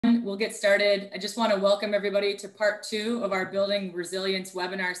everyone. We'll get started. I just want to welcome everybody to part 2 of our Building Resilience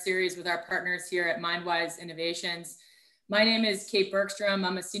webinar series with our partners here at Mindwise Innovations. My name is Kate Bergstrom.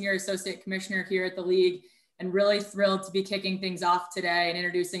 I'm a Senior Associate Commissioner here at the League and really thrilled to be kicking things off today and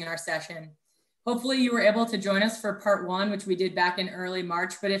introducing our session. Hopefully you were able to join us for part 1, which we did back in early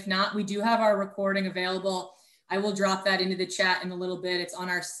March, but if not, we do have our recording available. I will drop that into the chat in a little bit. It's on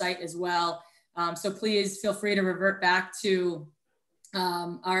our site as well. So please feel free to revert back to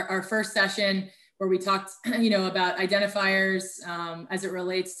our first session where we talked, about identifiers as it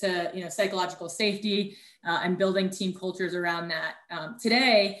relates to, psychological safety and building team cultures around that.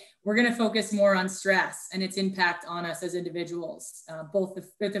 Today, we're going to focus more on stress and its impact on us as individuals, both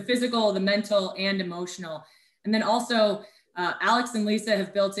the physical, the mental, and emotional. And then also, Alex and Lisa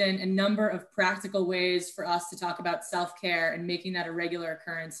have built in a number of practical ways for us to talk about self-care and making that a regular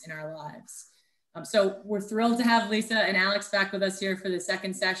occurrence in our lives. So we're thrilled to have Lisa and Alex back with us here for the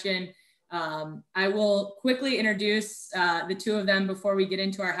second session. I will quickly introduce the two of them before we get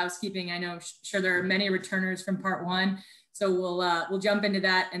into our housekeeping. I know sure there are many returners from part 1, so we'll jump into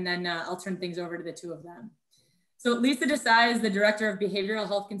that, and then I'll turn things over to the two of them. So Lisa Desai is the Director of Behavioral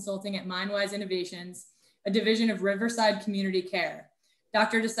Health Consulting at Mindwise Innovations, a division of Riverside Community Care.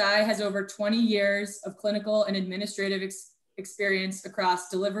 Dr. Desai has over 20 years of clinical and administrative experience across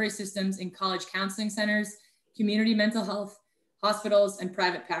delivery systems in college counseling centers, community mental health, hospitals, and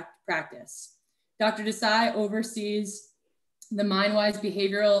private practice. Dr. Desai oversees the Mindwise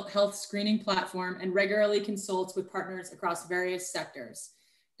Behavioral Health Screening Platform and regularly consults with partners across various sectors.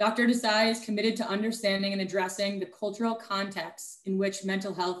 Dr. Desai is committed to understanding and addressing the cultural context in which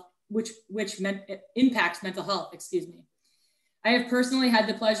mental health, impacts mental health, I have personally had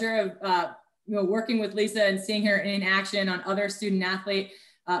the pleasure of working with Lisa and seeing her in action on other student athlete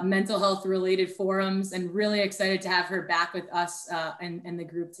mental health related forums, and really excited to have her back with us and the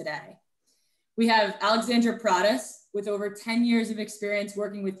group today. We have Alexandra Pradas with over 10 years of experience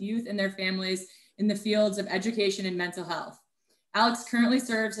working with youth and their families in the fields of education and mental health. Alex currently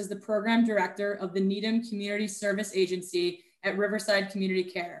serves as the program director of the Needham Community Service Agency at Riverside Community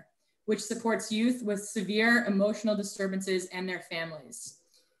Care, which supports youth with severe emotional disturbances and their families.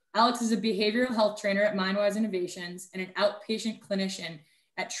 Alex is a behavioral health trainer at Mindwise Innovations and an outpatient clinician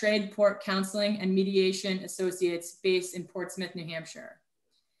at Tradeport Counseling and Mediation Associates based in Portsmouth, New Hampshire.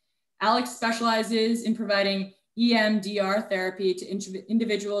 Alex specializes in providing EMDR therapy to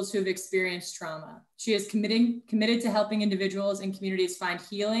individuals who have experienced trauma. She is committed to helping individuals and communities find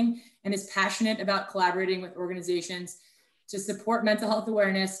healing and is passionate about collaborating with organizations to support mental health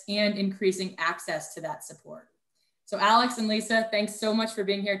awareness and increasing access to that support. So Alex and Lisa, thanks so much for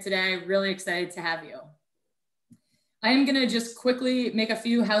being here today. Really excited to have you. I am gonna just quickly make a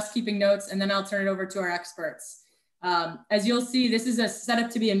few housekeeping notes and then I'll turn it over to our experts. As you'll see, this is a setup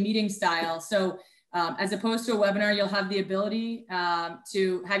to be a meeting style. So as opposed to a webinar, you'll have the ability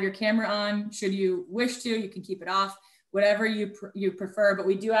to have your camera on. Should you wish to, you can keep it off, whatever you prefer, but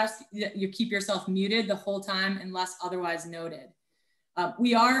we do ask that you keep yourself muted the whole time unless otherwise noted.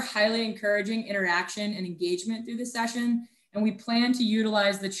 We are highly encouraging interaction and engagement through the session, and we plan to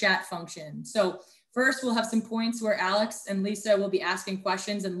utilize the chat function. So first, we'll have some points where Alex and Lisa will be asking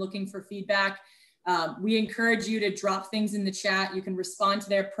questions and looking for feedback. We encourage you to drop things in the chat. You can respond to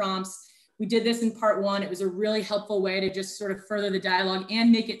their prompts. We did this in part 1. It was a really helpful way to just sort of further the dialogue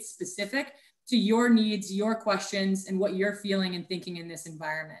and make it specific to your needs, your questions, and what you're feeling and thinking in this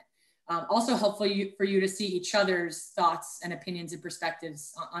environment. Also helpful for you to see each other's thoughts and opinions and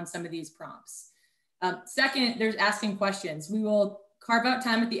perspectives on some of these prompts. Second, there's asking questions. We will carve out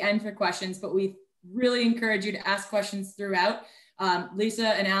time at the end for questions, but we really encourage you to ask questions throughout. Lisa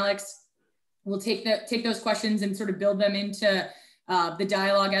and Alex will take those questions and sort of build them into the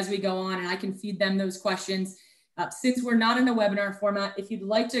dialogue as we go on, and I can feed them those questions. Since we're not in a webinar format, if you'd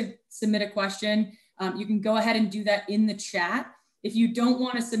like to submit a question, you can go ahead and do that in the chat. If you don't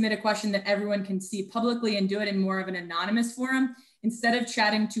want to submit a question that everyone can see publicly and do it in more of an anonymous forum, instead of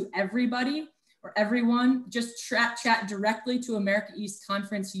chatting to everybody or everyone, just chat directly to America East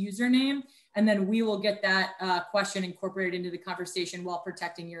Conference username, and then we will get that question incorporated into the conversation while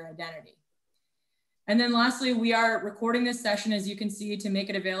protecting your identity. And then lastly, we are recording this session, as you can see, to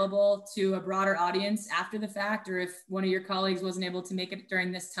make it available to a broader audience after the fact, or if one of your colleagues wasn't able to make it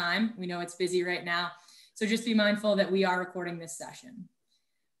during this time. We know it's busy right now. So just be mindful that we are recording this session.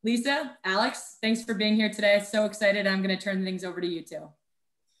 Lisa, Alex, thanks for being here today. So excited. I'm going to turn things over to you two.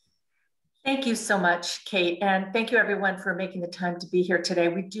 Thank you so much, Kate. And thank you everyone for making the time to be here today.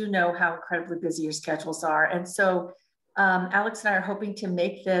 We do know how incredibly busy your schedules are. And so Alex and I are hoping to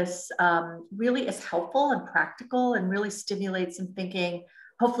make this really as helpful and practical and really stimulate some thinking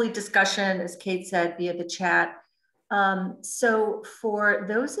hopefully discussion, as Kate said, via the chat. So for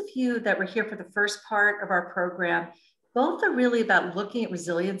those of you that were here for the first part of our program, both are really about looking at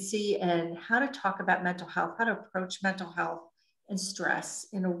resiliency and how to talk about mental health, how to approach mental health and stress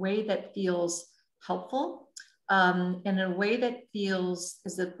in a way that feels helpful, and in a way that feels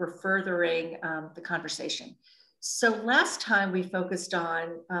as if we're furthering the conversation. So last time we focused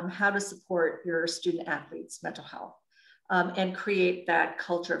on how to support your student athletes' mental health and create that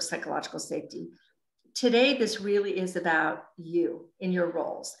culture of psychological safety. Today, this really is about you in your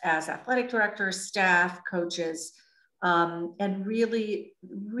roles as athletic directors, staff, coaches, and really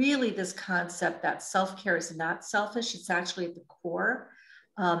this concept that self-care is not selfish. It's actually at the core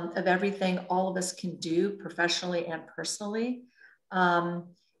of everything all of us can do professionally and personally.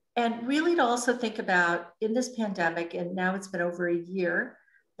 And really to also think about in this pandemic, and now it's been over a year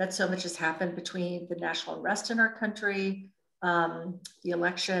that so much has happened between the national unrest in our country, the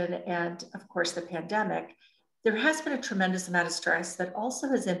election, and of course the pandemic. There has been a tremendous amount of stress that also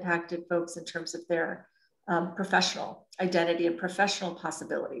has impacted folks in terms of their professional identity and professional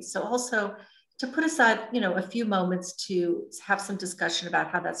possibilities. So also to put aside, a few moments to have some discussion about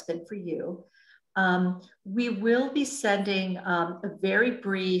how that's been for you. We will be sending a very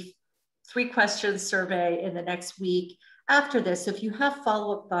brief 3-question survey in the next week after this. So if you have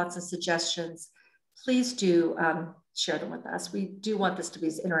follow-up thoughts and suggestions, please do share them with us. We do want this to be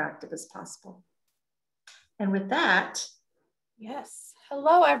as interactive as possible. And with that. Yes.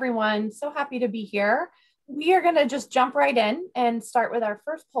 Hello, everyone. So happy to be here. We are going to just jump right in and start with our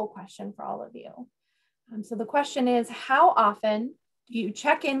first poll question for all of you. So the question is, how often do you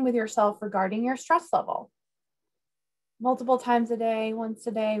check in with yourself regarding your stress level? Multiple times a day, once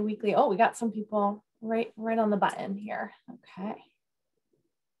a day, weekly? Oh, we got some people right on the button here. Okay.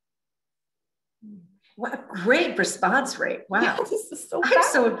 What a great response rate. Wow. Yeah, this is so fast. I'm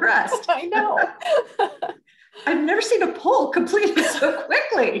so impressed. I know. I've never seen a poll completed so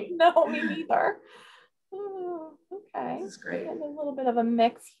quickly. No, me neither. Oh, okay. This is great. And a little bit of a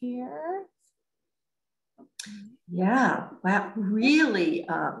mix here. Yeah. Wow. Really,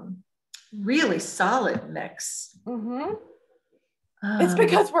 really solid mix. Mm-hmm. It's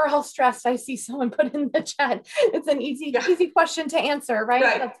because we're all stressed. I see someone put in the chat. It's an easy question to answer,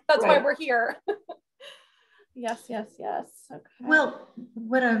 right? That's why we're here. Yes. Okay. Well,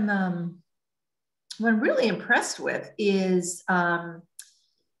 what I'm really impressed with is that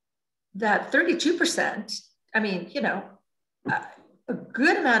 32%. I mean, a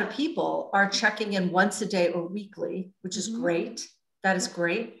good amount of people are checking in once a day or weekly, which is great. That is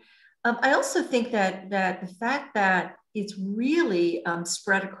great. I also think that the fact that it's really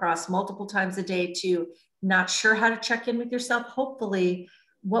spread across multiple times a day to not sure how to check in with yourself. Hopefully,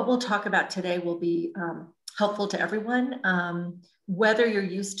 what we'll talk about today will be helpful to everyone, whether you're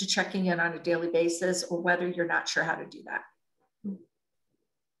used to checking in on a daily basis or whether you're not sure how to do that.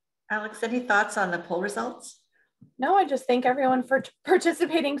 Alex, any thoughts on the poll results? No, I just thank everyone for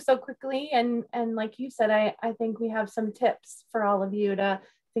participating so quickly. And like you said, I think we have some tips for all of you to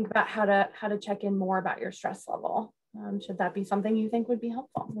think about how to check in more about your stress level. Should that be something you think would be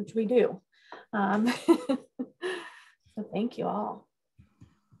helpful, which we do. So thank you all.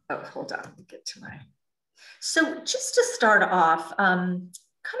 Oh, hold on, let me get to my. So just to start off, kind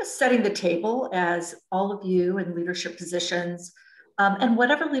of setting the table as all of you in leadership positions, and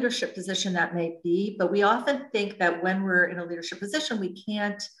whatever leadership position that may be, but we often think that when we're in a leadership position, we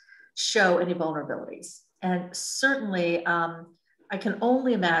can't show any vulnerabilities. And certainly, I can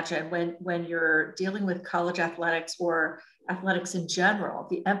only imagine when you're dealing with college athletics or athletics in general,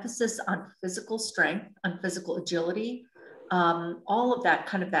 the emphasis on physical strength, on physical agility, all of that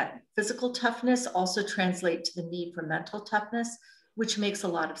kind of that physical toughness also translate to the need for mental toughness, which makes a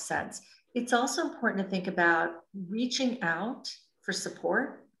lot of sense. It's also important to think about reaching out for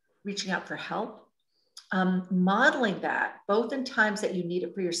support, reaching out for help, modeling that both in times that you need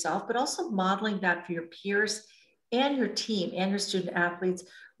it for yourself, but also modeling that for your peers and your team and your student athletes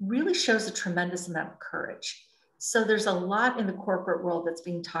really shows a tremendous amount of courage. So there's a lot in the corporate world that's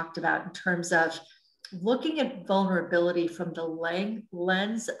being talked about in terms of looking at vulnerability from the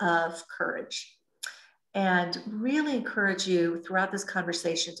lens of courage, and really encourage you throughout this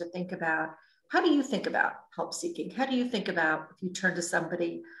conversation to think about, how do you think about help seeking? How do you think about if you turn to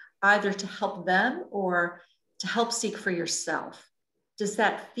somebody either to help them or to help seek for yourself? Does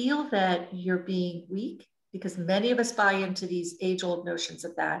that feel that you're being weak? Because many of us buy into these age-old notions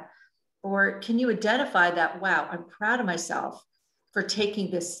of that. Or can you identify that, wow, I'm proud of myself for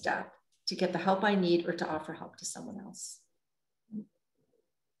taking this step to get the help I need or to offer help to someone else?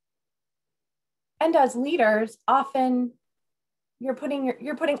 And as leaders, often you're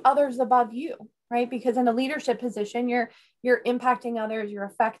putting others above you, right? Because in a leadership position, you're impacting others, you're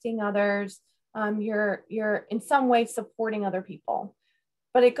affecting others, you're in some way supporting other people.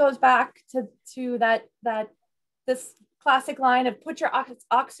 But it goes back to that this classic line of put your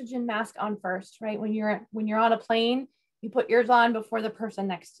oxygen mask on first, right? When you're on a plane, you put yours on before the person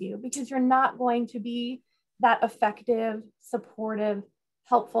next to you, because you're not going to be that effective, supportive,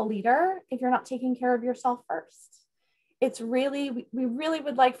 helpful leader if you're not taking care of yourself first. It's really, we really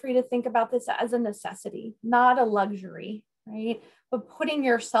would like for you to think about this as a necessity, not a luxury, right? But putting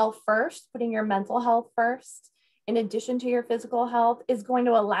yourself first, putting your mental health first, in addition to your physical health, is going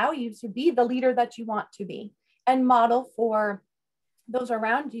to allow you to be the leader that you want to be and model for those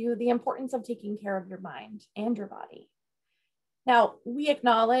around you the importance of taking care of your mind and your body. Now, we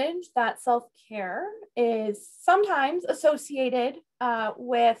acknowledge that self-care is sometimes associated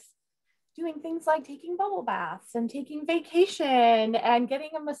with doing things like taking bubble baths and taking vacation and getting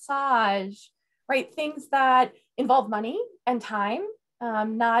a massage, right? Things that involve money and time,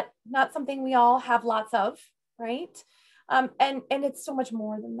 not something we all have lots of, right? And it's so much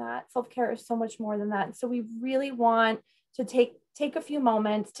more than that. Self-care is so much more than that. So we really want to take a few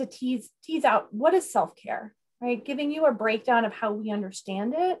moments to tease out what is self-care, right? Giving you a breakdown of how we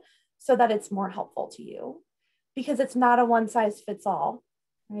understand it so that it's more helpful to you, because it's not a one size fits all,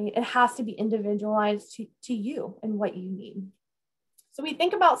 right? It has to be individualized to you and what you need. So we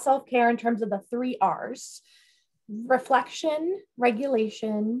think about self-care in terms of the 3 R's: reflection,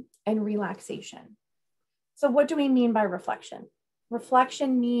 regulation, and relaxation. So what do we mean by reflection?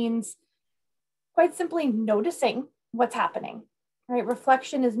 Reflection means quite simply noticing what's happening, right?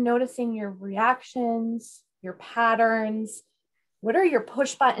 Reflection is noticing your reactions, your patterns. What are your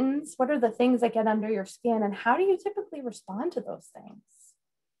push buttons? What are the things that get under your skin? And how do you typically respond to those things?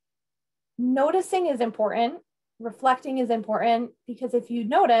 Noticing is important. Reflecting is important, because if you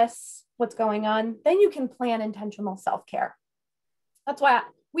notice what's going on, then you can plan intentional self-care. That's why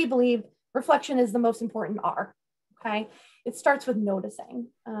we believe reflection is the most important R, okay? It starts with noticing.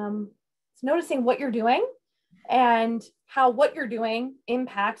 It's noticing what you're doing and how what you're doing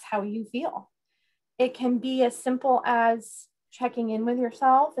impacts how you feel. It can be as simple as checking in with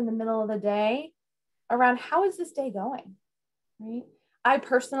yourself in the middle of the day around how is this day going, right? I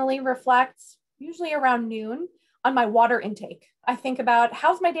personally reflect usually around noon on my water intake. I think about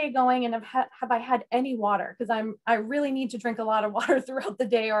how's my day going and have I had any water? Because I really need to drink a lot of water throughout the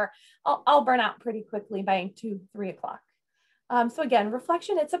day, or I'll burn out pretty quickly by 2-3 o'clock. So again,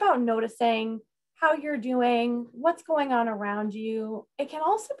 reflection, it's about noticing how you're doing, what's going on around you. It can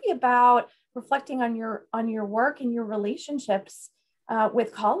also be about reflecting on your work and your relationships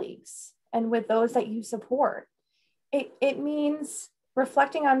with colleagues and with those that you support. It means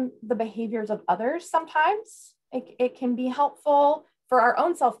reflecting on the behaviors of others sometimes. It can be helpful for our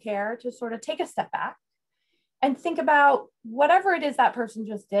own self-care to sort of take a step back and think about whatever it is that person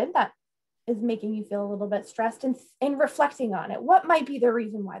just did that is making you feel a little bit stressed, and reflecting on it. What might be the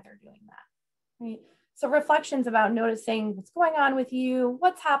reason why they're doing that, right? So reflection's about noticing what's going on with you,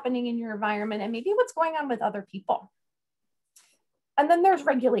 what's happening in your environment, and maybe what's going on with other people. And then there's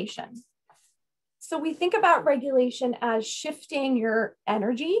regulation. So we think about regulation as shifting your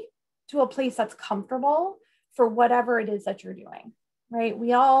energy to a place that's comfortable for whatever it is that you're doing, right?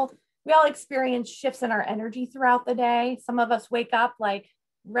 We all experience shifts in our energy throughout the day. Some of us wake up like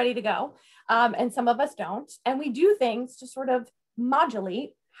ready to go, and some of us don't. And we do things to sort of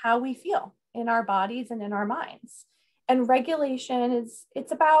modulate how we feel in our bodies and in our minds. And regulation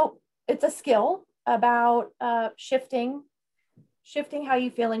it's a skill about shifting how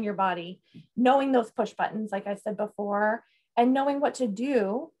you feel in your body, knowing those push buttons, like I said before, and knowing what to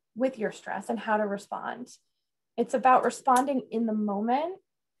do with your stress and how to respond. It's about responding in the moment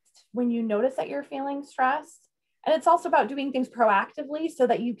when you notice that you're feeling stressed. And it's also about doing things proactively so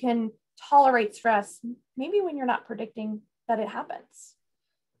that you can tolerate stress, maybe when you're not predicting that it happens.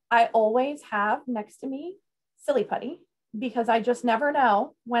 I always have next to me Silly Putty, because I just never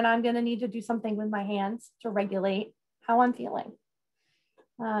know when I'm going to need to do something with my hands to regulate how I'm feeling.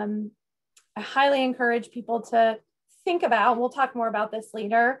 I highly encourage people to think about, we'll talk more about this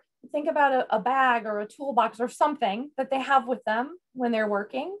later, think about a bag or a toolbox or something that they have with them when they're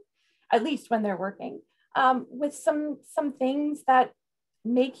working, at least when they're working, with some things that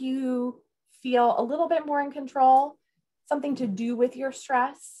make you feel a little bit more in control, something to do with your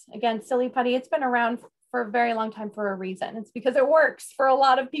stress. Again, Silly Putty, it's been around for a very long time for a reason. It's because it works for a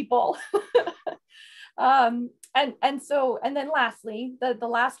lot of people. And then lastly, the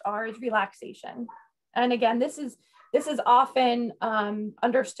last R is relaxation. And again, this is this is often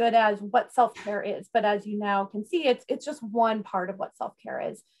understood as what self-care is, but as you now can see, it's just one part of what self-care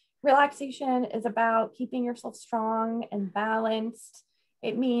is. Relaxation is about keeping yourself strong and balanced.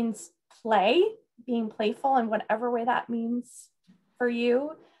 It means play, being playful in whatever way that means for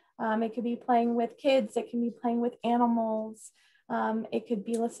you. It could be playing with kids, it can be playing with animals, it could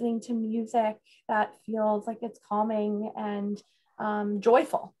be listening to music that feels like it's calming and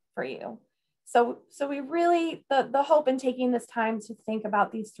joyful for you. So we really, the hope in taking this time to think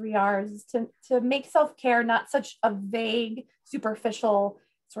about these 3 R's is to make self-care not such a vague, superficial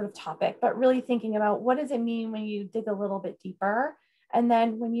sort of topic, but really thinking about what does it mean when you dig a little bit deeper. And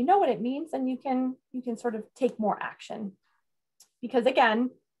then when you know what it means, then you can sort of take more action. Because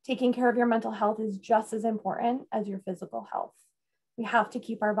again, taking care of your mental health is just as important as your physical health. We have to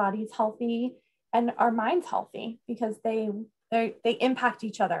keep our bodies healthy and our minds healthy because they impact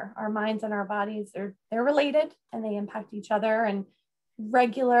each other. Our minds and our bodies, they're related and they impact each other. And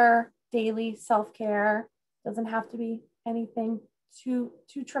regular daily self-care doesn't have to be anything too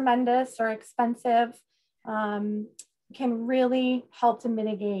tremendous or expensive. Can really help to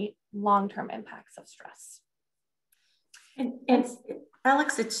mitigate long-term impacts of stress. And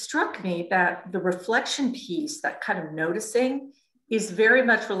Alex, it struck me that the reflection piece, that kind of noticing, is very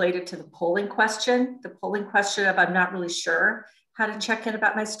much related to the polling question. The polling question of I'm not really sure how to check in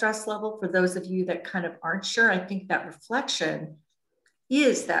about my stress level. For those of you that kind of aren't sure, I think that reflection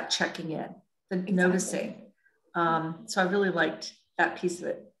is that checking in, the noticing. So I really liked that piece of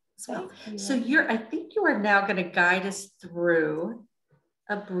it as well. So I think you are now going to guide us through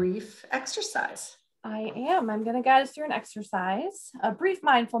a brief exercise. I am. I'm going to guide us through an exercise, a brief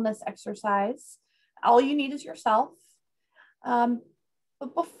mindfulness exercise. All you need is yourself.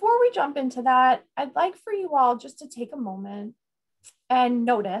 But before we jump into that, I'd like for you all just to take a moment and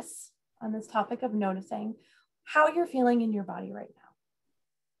notice, on this topic of noticing, how you're feeling in your body right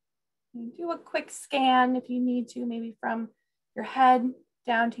now. Do a quick scan if you need to, maybe from your head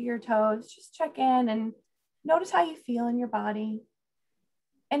down to your toes. Just check in and notice how you feel in your body.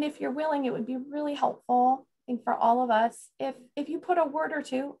 And if you're willing, it would be really helpful, I think, for all of us, if you put a word or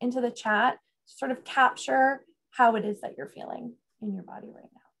two into the chat to sort of capture how it is that you're feeling in your body right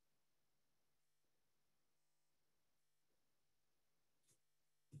now.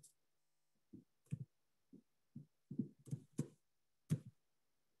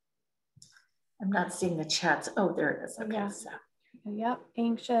 I'm not seeing the chats. Oh, there it is. Okay. Yeah. So. Yep.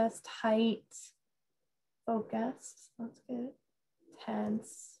 Anxious, tight, focused. That's good.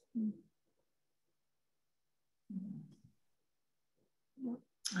 Tense.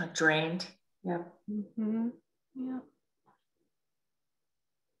 Drained. Yeah. Mm-hmm. Yeah.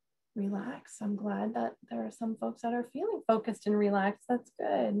 Relax. I'm glad that there are some folks that are feeling focused and relaxed. That's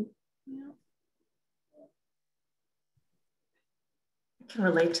good. Yeah. I can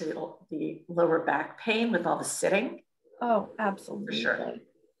relate to the lower back pain with all the sitting. Oh, absolutely. For sure.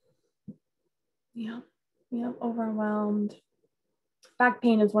 Yeah. Yeah. Overwhelmed. Back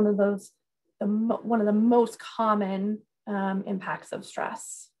pain is one of those, one of the most common impacts of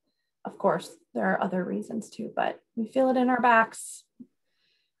stress. Of course, there are other reasons too, but we feel it in our backs.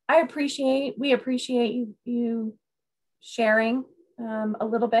 We appreciate you sharing a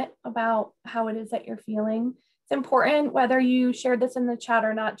little bit about how it is that you're feeling. It's important, whether you shared this in the chat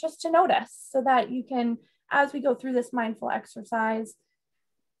or not, just to notice so that you can, as we go through this mindful exercise,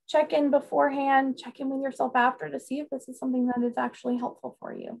 check in beforehand, check in with yourself after to see if this is something that is actually helpful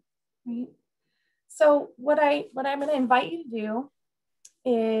for you, right? So what I'm going to invite you to do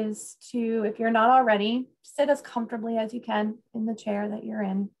is to, if you're not already, sit as comfortably as you can in the chair that you're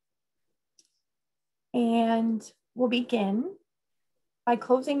in. And we'll begin by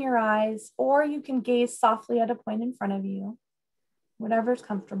closing your eyes, or you can gaze softly at a point in front of you, whatever's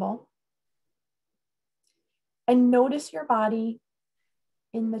comfortable. And notice your body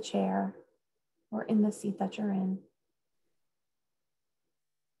in the chair or in the seat that you're in.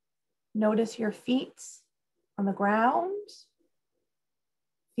 Notice your feet on the ground,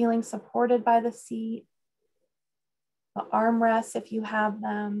 feeling supported by the seat, the armrests if you have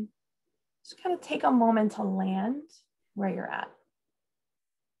them. Just kind of take a moment to land where you're at.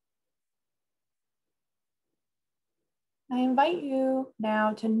 I invite you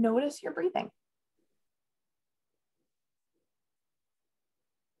now to notice your breathing.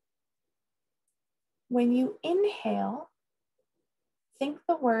 When you inhale, think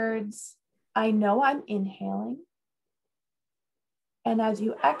the words, I know I'm inhaling. And as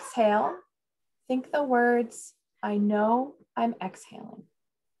you exhale, think the words, I know I'm exhaling.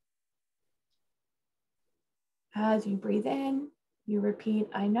 As you breathe in, you repeat,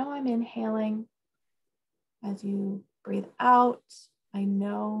 I know I'm inhaling. As you breathe out, I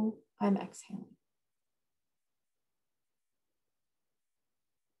know I'm exhaling.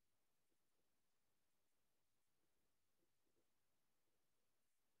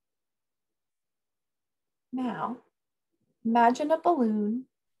 Now, imagine a balloon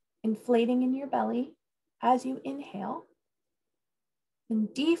inflating in your belly as you inhale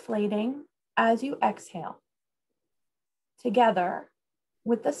and deflating as you exhale. Together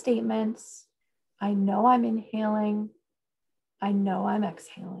with the statements, I know I'm inhaling, I know I'm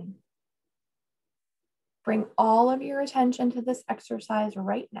exhaling. Bring all of your attention to this exercise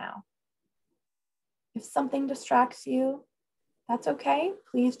right now. If something distracts you, that's okay.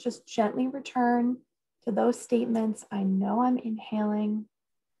 Please just gently return to those statements. I know I'm inhaling,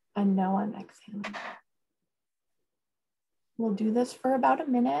 I know I'm exhaling. We'll do this for about a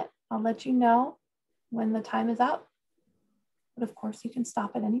minute. I'll let you know when the time is up. But of course, you can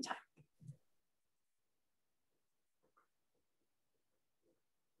stop at any time.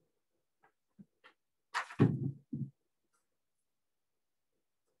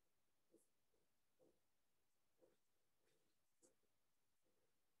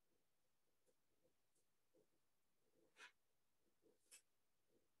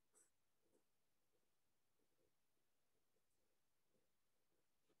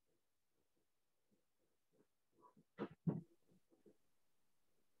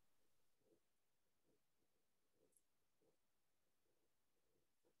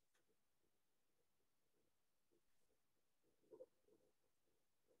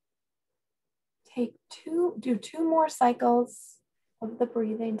 Do two more cycles of the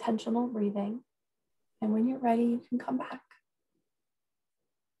breathing, intentional breathing. And when you're ready, you can come back.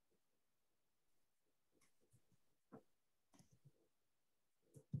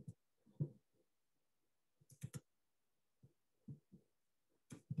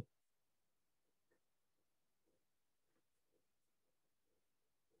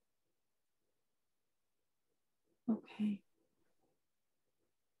 Okay.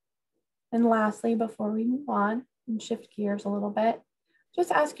 And lastly, before we move on and shift gears a little bit,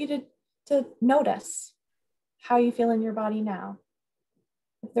 just ask you to notice how you feel in your body now.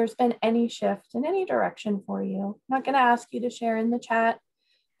 If there's been any shift in any direction for you, I'm not going to ask you to share in the chat,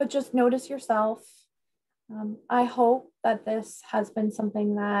 but just notice yourself. I hope that this has been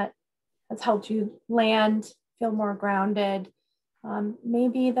something that has helped you land, feel more grounded.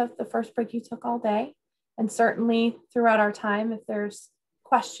 Maybe the first break you took all day, and certainly throughout our time, if there's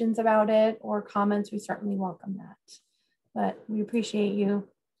questions about it or comments, we certainly welcome that. But we appreciate you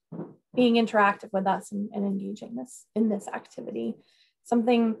being interactive with us and engaging in this activity.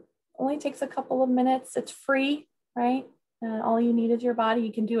 Something only takes a couple of minutes. It's free, right? All you need is your body.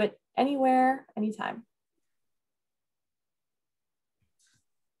 You can do it anywhere, anytime.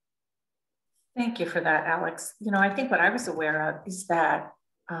 Thank you for that, Alex. You know, I think what I was aware of is that,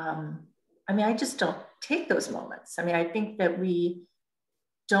 I just don't take those moments. I think that we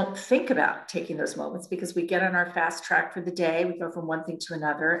don't think about taking those moments because we get on our fast track for the day. We go from one thing to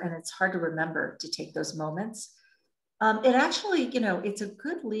another, and it's hard to remember to take those moments. It actually, it's a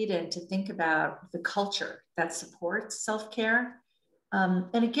good lead in to think about the culture that supports self-care.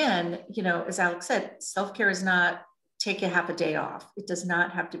 And again, as Alex said, self-care is not take a half a day off. It does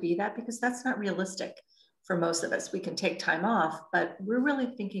not have to be that because that's not realistic for most of us. We can take time off, but we're really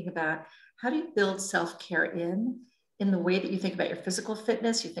thinking about how do you build self-care in the way that you think about your physical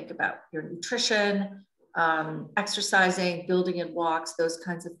fitness, you think about your nutrition, exercising, building in walks, those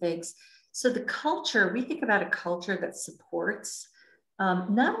kinds of things. So the culture, we think about a culture that supports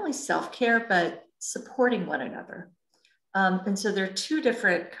not only self-care, but supporting one another. And so there are two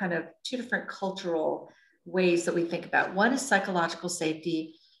different cultural ways that we think about. One is psychological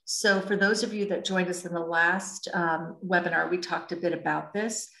safety. So for those of you that joined us in the last webinar, we talked a bit about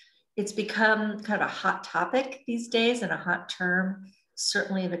this. It's become kind of a hot topic these days and a hot term,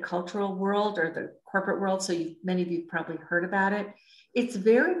 certainly in the cultural world or the corporate world. So many of you probably heard about it. It's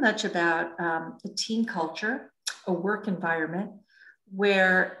very much about a team culture, a work environment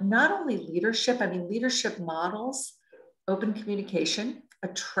where not only leadership models open communication, a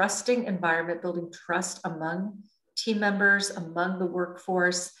trusting environment, building trust among team members, among the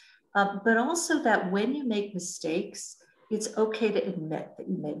workforce, but also that when you make mistakes, it's okay to admit that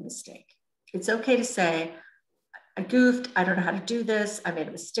you made a mistake. It's okay to say, I goofed, I don't know how to do this, I made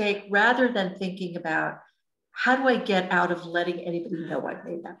a mistake, rather than thinking about how do I get out of letting anybody know I've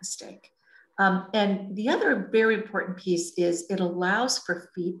made that mistake. And the other very important piece is it allows for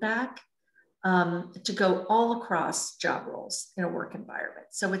feedback to go all across job roles in a work environment.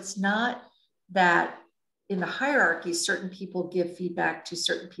 So it's not that in the hierarchy, certain people give feedback to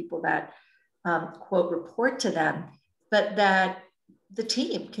certain people that quote, report to them, but that the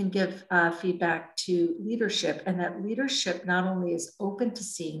team can give feedback to leadership, and that leadership not only is open to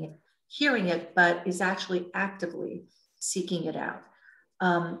seeing it, hearing it, but is actually actively seeking it out.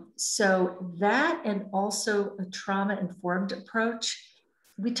 So that, and also a trauma-informed approach.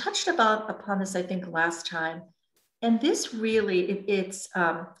 We touched upon this, I think, last time. And this really, it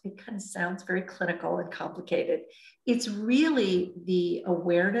kind of sounds very clinical and complicated. It's really the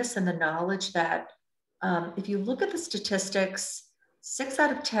awareness and the knowledge that if you look at the statistics, 6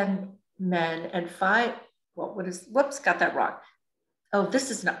 out of 10 men and 5, whoops, got that wrong. Oh,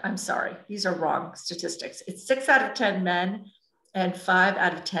 this is not, I'm sorry, these are wrong statistics. It's 6 out of 10 men and 5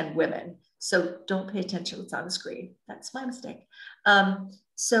 out of 10 women. So don't pay attention to what's on the screen. That's my mistake.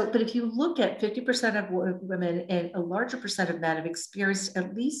 But if you look at 50% of women and a larger percent of men have experienced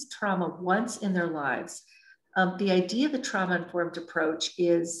at least trauma once in their lives. The idea of the trauma-informed approach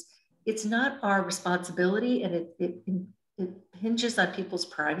is it's not our responsibility, and it hinges on people's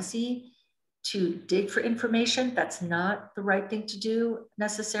privacy to dig for information. That's not the right thing to do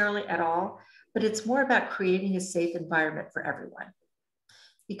necessarily at all, but it's more about creating a safe environment for everyone.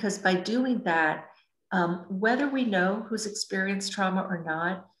 Because by doing that, whether we know who's experienced trauma or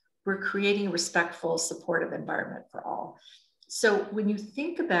not, we're creating a respectful, supportive environment for all. So when you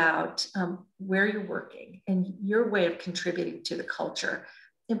think about where you're working and your way of contributing to the culture,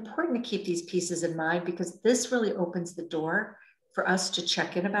 important to keep these pieces in mind, because this really opens the door for us to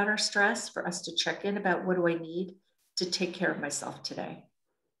check in about our stress, for us to check in about what do I need to take care of myself today.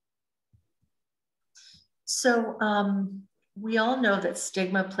 So we all know that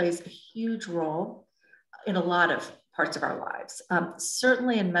stigma plays a huge role in a lot of parts of our lives.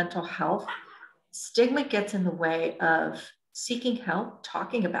 Certainly in mental health, stigma gets in the way of seeking help,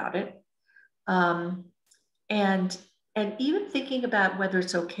 talking about it, and even thinking about whether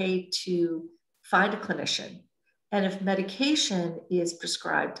it's okay to find a clinician. And if medication is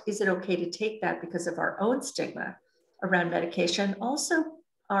prescribed, is it okay to take that because of our own stigma around medication? Also,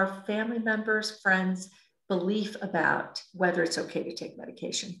 our family members, friends' belief about whether it's okay to take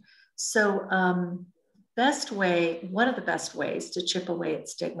medication. So one of the best ways to chip away at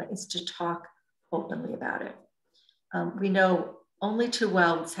stigma is to talk openly about it. We know only too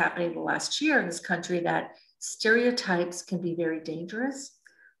well what's happening the last year in this country, that stereotypes can be very dangerous.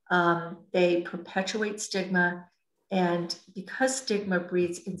 They perpetuate stigma. And because stigma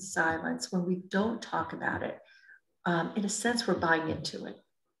breeds in silence, when we don't talk about it, in a sense, we're buying into it.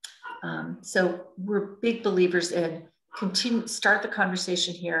 So we're big believers in start the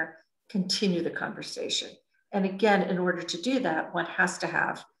conversation here, continue the conversation. And again, in order to do that, one has to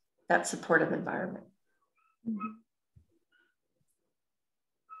have that supportive environment.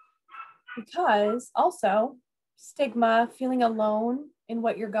 Because also stigma, feeling alone in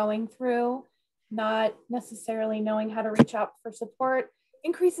what you're going through, not necessarily knowing how to reach out for support,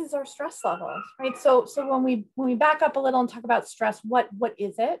 increases our stress levels, right? So when we back up a little and talk about stress, what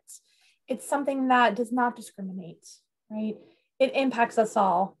is it? It's something that does not discriminate, right? It impacts us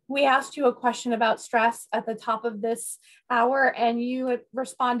all. We asked you a question about stress at the top of this hour, and you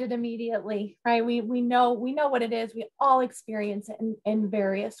responded immediately, right? We know what it is. We all experience it in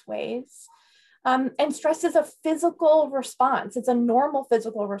various ways. And stress is a physical response. It's a normal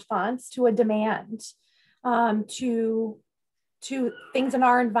physical response to a demand, to things in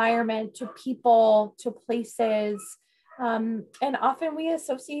our environment, to people, to places. And often we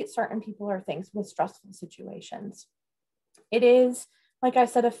associate certain people or things with stressful situations. It is, like I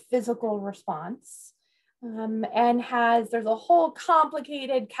said, a physical response, and there's a whole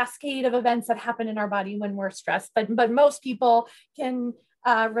complicated cascade of events that happen in our body when we're stressed, but most people can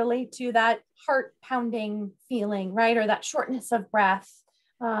relate to that heart pounding feeling, right? Or that shortness of breath,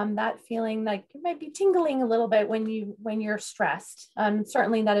 that feeling like it might be tingling a little bit when you're stressed.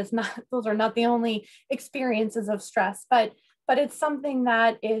 Certainly those are not the only experiences of stress, but it's something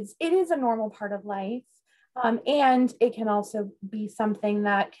that is a normal part of life. And it can also be something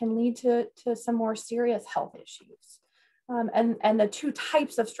that can lead to some more serious health issues. And the two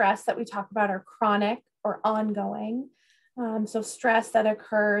types of stress that we talk about are chronic or ongoing. So stress that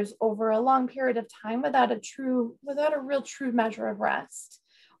occurs over a long period of time without a real true measure of rest,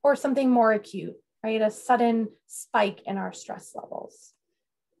 or something more acute, right? A sudden spike in our stress levels.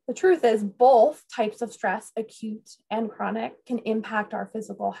 The truth is both types of stress, acute and chronic, can impact our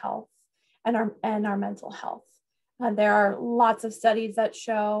physical health and our mental health. There are lots of studies that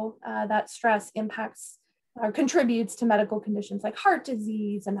show that stress impacts or contributes to medical conditions like heart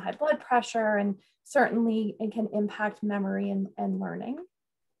disease and high blood pressure, and certainly it can impact memory and learning.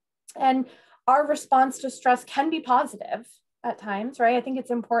 And our response to stress can be positive, at times, right? I think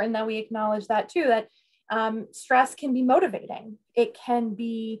it's important that we acknowledge that too, that stress can be motivating. It can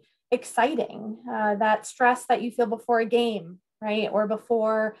be exciting. That stress that you feel before a game, right? Or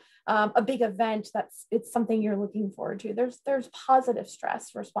before a big event, it's something you're looking forward to. There's positive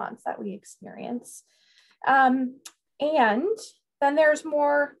stress response that we experience. And then there's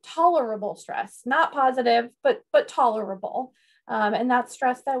more tolerable stress, not positive, but tolerable. And that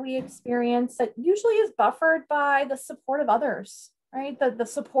stress that we experience that usually is buffered by the support of others, right? The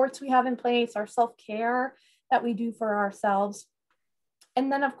supports we have in place, our self-care that we do for ourselves.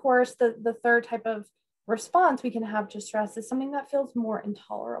 And then of course, the third type of response we can have to stress is something that feels more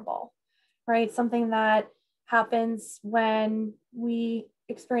intolerable, right? Something that happens when we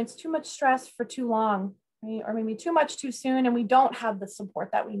experience too much stress for too long, right? Or maybe too much too soon, and we don't have the support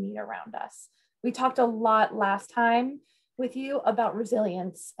that we need around us. We talked a lot last time with you about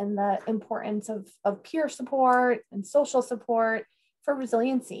resilience and the importance of peer support and social support for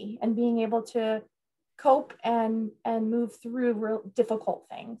resiliency and being able to cope and move through real difficult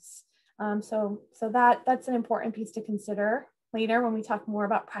things. So that's an important piece to consider later when we talk more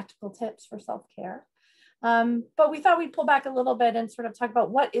about practical tips for self-care. But we thought we'd pull back a little bit and sort of talk about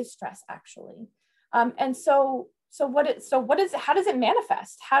what is stress actually. And so how does it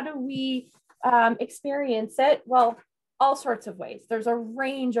manifest? How do we experience it? Well, all sorts of ways. There's a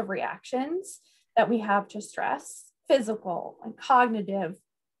range of reactions that we have to stress: physical and cognitive,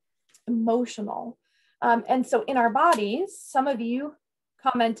 emotional. And so in our bodies, some of you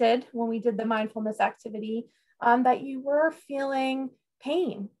commented when we did the mindfulness activity that you were feeling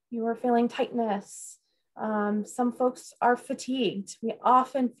pain, you were feeling tightness. Some folks are fatigued. We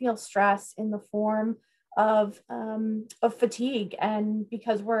often feel stress in the form of fatigue, and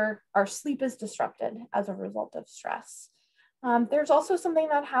because our sleep is disrupted as a result of stress. There's also something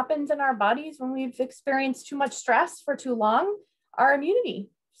that happens in our bodies when we've experienced too much stress for too long. Our immunity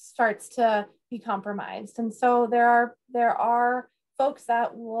starts to be compromised, and so there are folks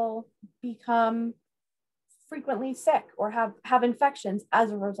that will become frequently sick or have infections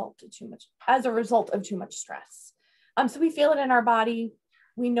as a result of too much stress. So we feel it in our body.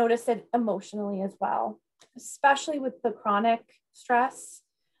 We notice it emotionally as well, especially with the chronic stress.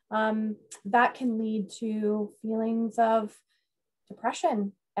 That can lead to feelings of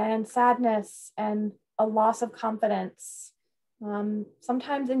depression and sadness and a loss of confidence,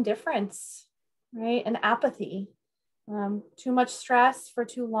 sometimes indifference, right? And apathy. Too much stress for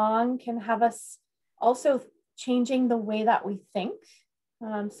too long can have us also changing the way that we think.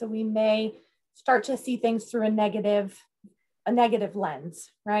 So we may start to see things through a negative lens,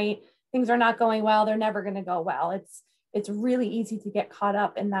 right? Things are not going well. They're never going to go well. It's really easy to get caught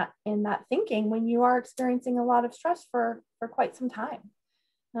up in that thinking when you are experiencing a lot of stress for quite some time.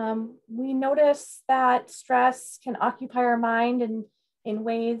 We notice that stress can occupy our mind in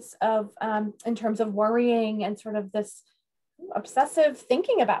ways of, in terms of worrying and sort of this obsessive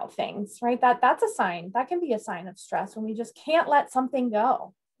thinking about things, right? That's a sign. That can be a sign of stress when we just can't let something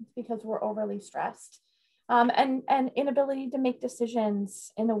go because we're overly stressed. And inability to make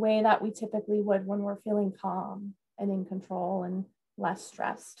decisions in a way that we typically would when we're feeling calm and in control and less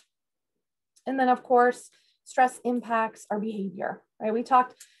stressed. And then of course, stress impacts our behavior, right? We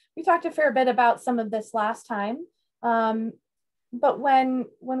talked a fair bit about some of this last time. But when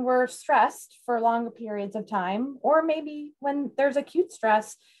we're stressed for longer periods of time, or maybe when there's acute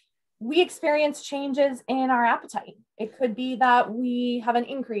stress, we experience changes in our appetite. It could be that we have an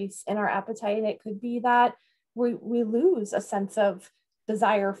increase in our appetite. It could be that we lose a sense of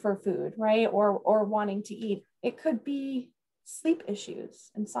desire for food, right? Or wanting to eat. It could be sleep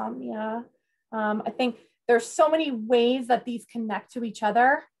issues, insomnia. I think there's so many ways that these connect to each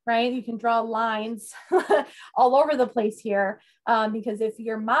other, right? You can draw lines all over the place here, because if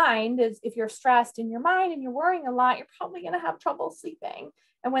you're stressed in your mind and you're worrying a lot, you're probably going to have trouble sleeping.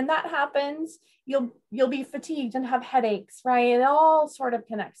 And when that happens, you'll be fatigued and have headaches, right? It all sort of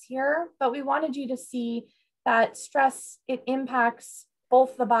connects here, but we wanted you to see that stress, it impacts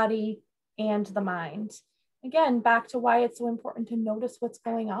both the body and the mind. Again, back to why it's so important to notice what's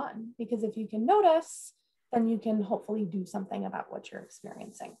going on, because if you can notice, then you can hopefully do something about what you're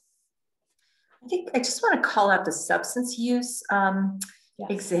experiencing. I think I just want to call out the substance use Yes.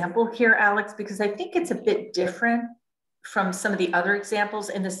 example here, Alex, because I think it's a bit different from some of the other examples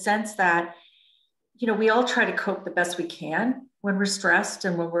in the sense that, we all try to cope the best we can when we're stressed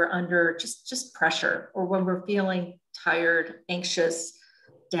and when we're under just pressure, or when we're feeling tired, anxious,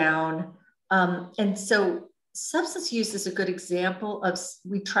 down. And so substance use is a good example of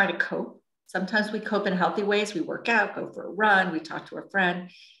we try to cope Sometimes we cope in healthy ways. We work out, go for a run, we talk to a friend.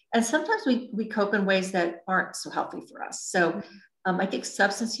 And sometimes we cope in ways that aren't so healthy for us. So I think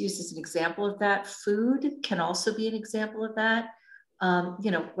substance use is an example of that. Food can also be an example of that.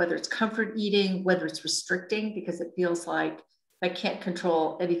 Whether it's comfort eating, whether it's restricting, because it feels like if I can't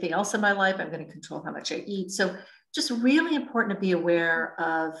control anything else in my life, I'm going to control how much I eat. So just really important to be aware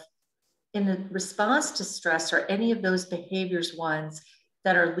of, in the response to stress, or any of those behaviors ones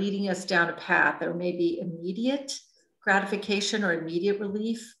that are leading us down a path that may be immediate gratification or immediate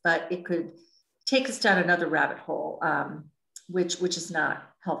relief, but it could take us down another rabbit hole, which is not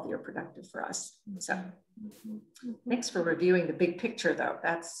healthy or productive for us. So thanks for reviewing the big picture, though.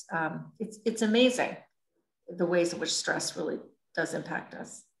 That's it's amazing the ways in which stress really does impact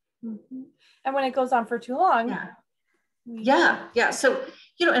us. And when it goes on for too long. Yeah. So,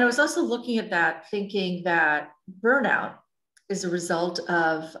 and I was also looking at that, thinking that burnout is a result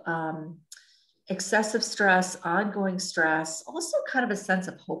of excessive stress, ongoing stress, also kind of a sense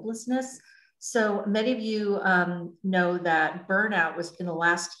of hopelessness. So many of you know that burnout was in the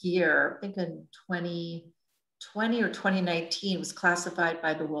last year, I think in 2020 or 2019, was classified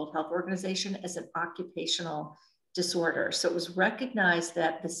by the World Health Organization as an occupational disorder. So it was recognized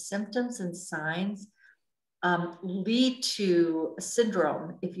that the symptoms and signs lead to a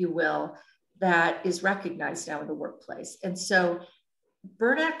syndrome, if you will, that is recognized now in the workplace. And so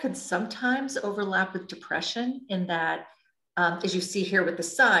burnout can sometimes overlap with depression, in that, as you see here with the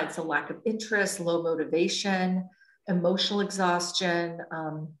signs, a lack of interest, low motivation, emotional exhaustion,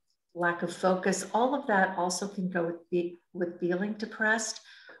 lack of focus, all of that also can go with feeling depressed.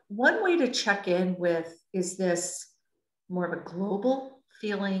 One way to check in with, is this more of a global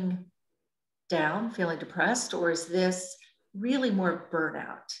feeling down, feeling depressed, or is this really more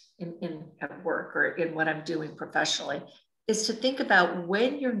burnout in at work or in what I'm doing professionally? Is to think about,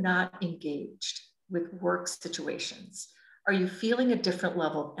 when you're not engaged with work situations, are you feeling a different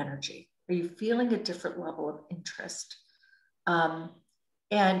level of energy? Are you feeling a different level of interest? And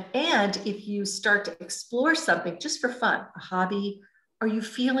if you start to explore something just for fun, a hobby, are you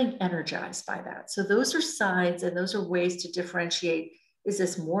feeling energized by that? So those are signs, and those are ways to differentiate. Is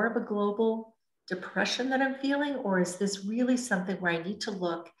this more of a global depression that I'm feeling, or is this really something where I need to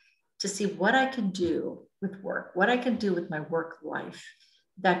look to see what I can do with work, what I can do with my work life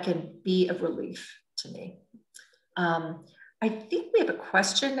that can be of relief to me? I think we have a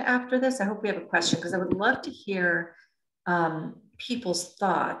question after this. I hope we have a question, because I would love to hear people's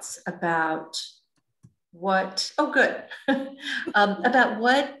thoughts about about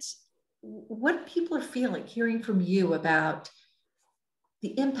what people are feeling, hearing from you about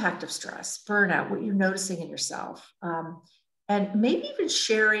the impact of stress, burnout, what you're noticing in yourself. And maybe even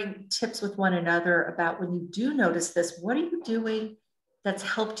sharing tips with one another about, when you do notice this, what are you doing that's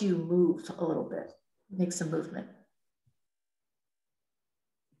helped you move a little bit, make some movement?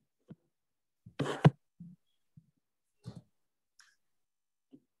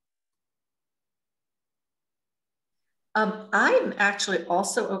 I'm actually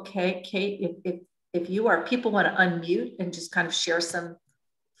also okay, Kate, if you are, people want to unmute and just kind of share some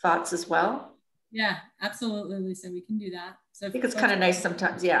thoughts as well. Yeah, absolutely, Lisa. We can do that. So I think it's kind of nice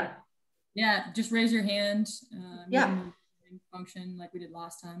sometimes. Yeah. Yeah, just raise your hand. Yeah. Function like we did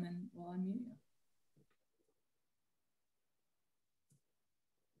last time, and we'll unmute you.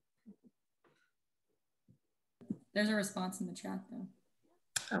 There's a response in the chat, though.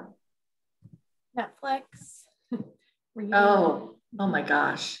 Oh. Netflix. Oh my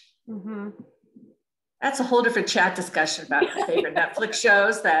gosh. That's a whole different chat discussion about your favorite Netflix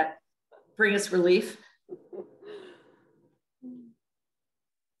shows that bring us relief.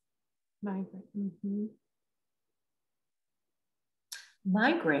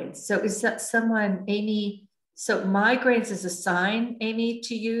 Migraines. So is that someone, Amy? So migraines is a sign, Amy,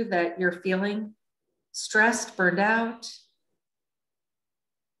 to you that you're feeling stressed, burned out?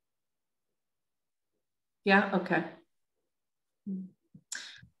 Yeah, okay.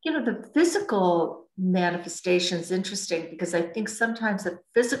 The physical manifestation is interesting, because I think sometimes the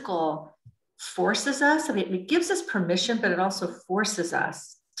physical forces us. I mean, it gives us permission, but it also forces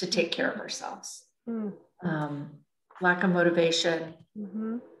us to take care of ourselves. Lack of motivation.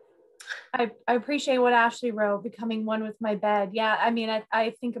 I appreciate what Ashley wrote, becoming one with my bed. Yeah, I mean, I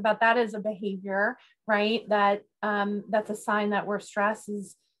think about that as a behavior, right? That that's a sign that we're stressed,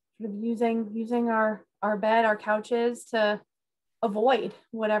 is sort of using our bed, our couches, to avoid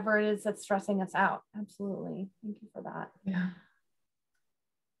whatever it is that's stressing us out. Absolutely. Thank you for that. Yeah.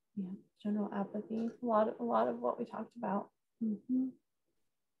 General apathy. A lot of what we talked about.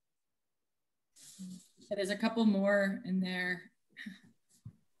 So there's a couple more in there.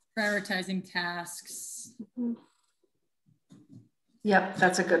 Prioritizing tasks. Mm-hmm. Yep,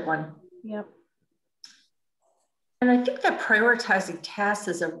 that's a good one. Yep. And I think that prioritizing tasks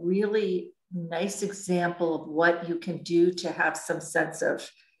is a really nice example of what you can do to have some sense of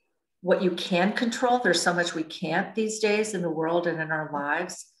what you can control. There's so much we can't these days in the world and in our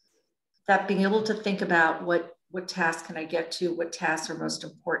lives, that being able to think about what tasks can I get to, what tasks are most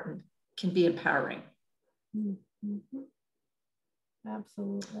important, can be empowering. Mm-hmm.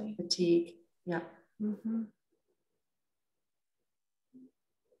 Absolutely. Fatigue. Yeah. Mm-hmm.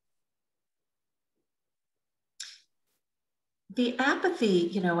 The apathy,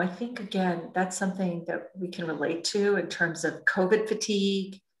 I think, again, that's something that we can relate to in terms of COVID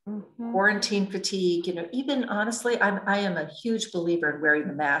fatigue, quarantine fatigue. Even honestly, I am a huge believer in wearing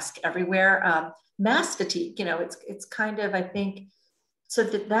the mask everywhere. Mask fatigue, it's kind of, I think, so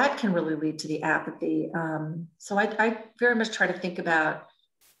that can really lead to the apathy. So I very much try to think about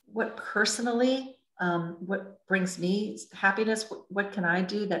what personally, what brings me happiness, what can I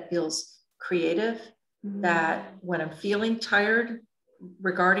do that feels creative, that when I'm feeling tired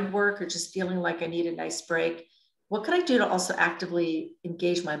regarding work or just feeling like I need a nice break, what can I do to also actively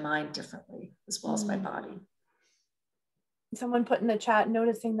engage my mind differently as well as my body? Someone put in the chat,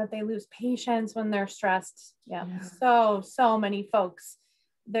 noticing that they lose patience when they're stressed. Yeah. So many folks,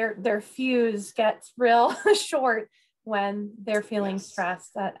 their fuse gets real short when they're feeling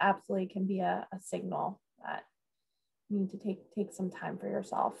stressed. That absolutely can be a signal that you need to take some time for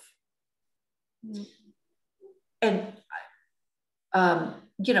yourself. And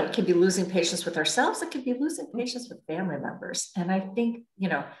it can be losing patience with ourselves. It can be losing patience with family members. And I think,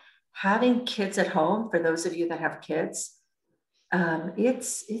 having kids at home, for those of you that have kids,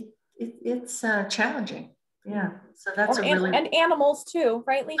 it's challenging. Yeah. So that's and animals too,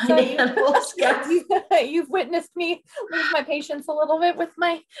 right, Lisa? Animals, yes. You've witnessed me lose my patience a little bit with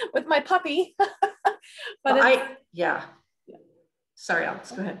my puppy. But Sorry,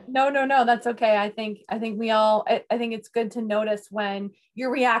 Alex, go ahead. No, that's okay. I think we all, I think it's good to notice when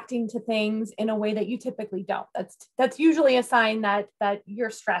you're reacting to things in a way that you typically don't. That's usually a sign that you're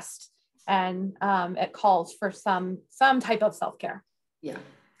stressed, and it calls for some type of self-care. Yeah.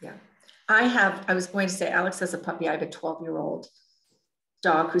 I was going to say, Alex has a puppy. I have a 12-year-old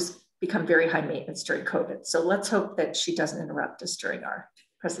dog who's become very high maintenance during COVID. So let's hope that she doesn't interrupt us during our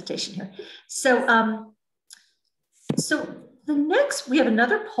presentation here. So, the next, we have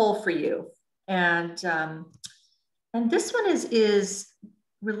another poll for you. And this one is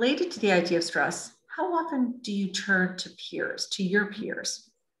related to the idea of stress. How often do you turn to your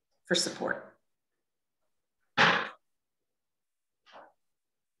peers for support?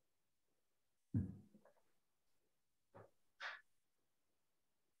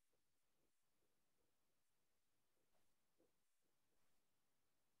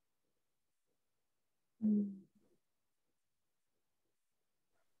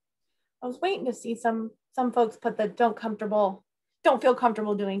 I was waiting to see some folks put that don't feel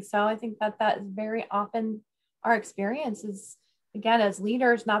comfortable doing so. I think that is very often our experience, is, again, as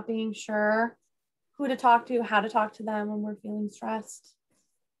leaders, not being sure who to talk to, how to talk to them when we're feeling stressed.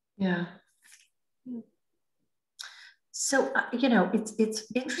 Yeah. So, it's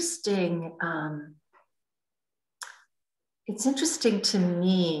interesting. It's interesting to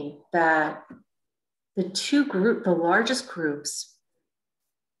me that the largest groups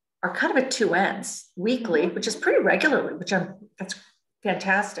are kind of at two ends: weekly, which is pretty regularly, that's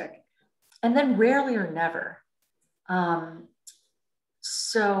fantastic, and then rarely or never.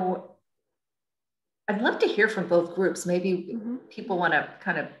 So I'd love to hear from both groups. Maybe people want to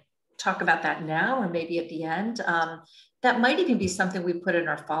kind of talk about that now, or maybe at the end. That might even be something we put in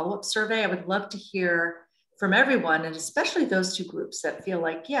our follow-up survey. I would love to hear from everyone, and especially those two groups that feel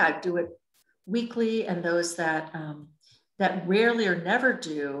like, yeah, do it weekly, and those that that rarely or never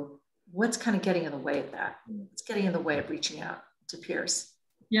do. What's kind of getting in the way of that? What's getting in the way of reaching out to peers?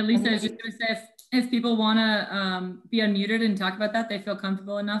 Yeah, Lisa, I was just going to say, if people want to be unmuted and talk about that, they feel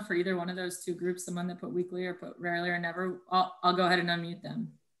comfortable enough for either one of those two groups, someone that put weekly or put rarely or never, I'll go ahead and unmute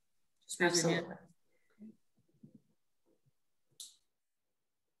them. Just raise your hand.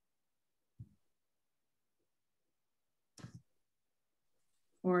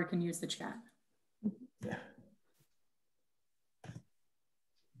 Or I can use the chat. Yeah.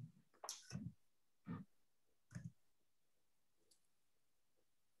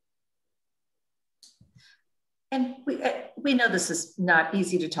 And we know this is not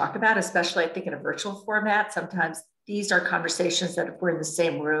easy to talk about, especially I think in a virtual format. Sometimes these are conversations that if we're in the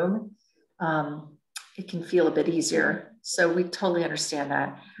same room, it can feel a bit easier. So we totally understand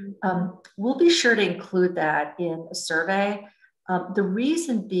that. We'll be sure to include that in a survey. The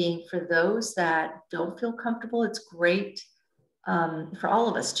reason being, for those that don't feel comfortable, it's great for all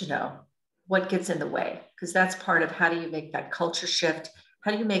of us to know what gets in the way, because that's part of how do you make that culture shift?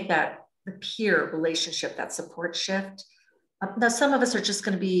 How do you make that the peer relationship, that support shift? Now, some of us are just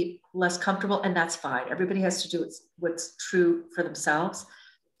going to be less comfortable, and that's fine. Everybody has to do what's true for themselves.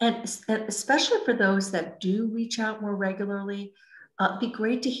 And especially for those that do reach out more regularly, it'd be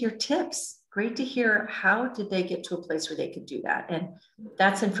great to hear tips. Great to hear how did they get to a place where they could do that. And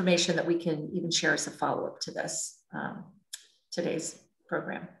that's information that we can even share as a follow-up to this today's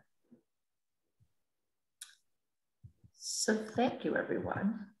program. So thank you,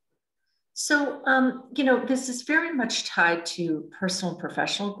 everyone. So, this is very much tied to personal and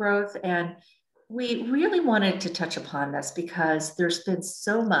professional growth. And we really wanted to touch upon this because there's been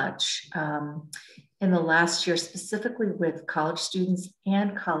so much in the last year, specifically with college students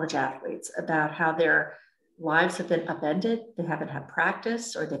and college athletes, about how their lives have been upended. They haven't had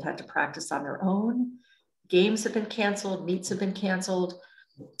practice, or they've had to practice on their own. Games have been canceled, meets have been canceled.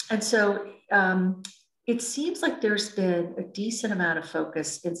 And so it seems like there's been a decent amount of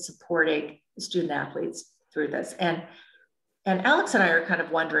focus in supporting student athletes through this. And Alex and I are kind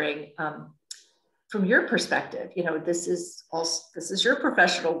of wondering, from your perspective, this is your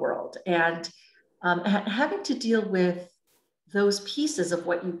professional world, and having to deal with those pieces of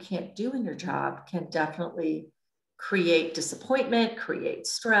what you can't do in your job can definitely create disappointment, create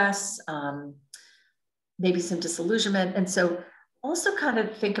stress, maybe some disillusionment. And so also kind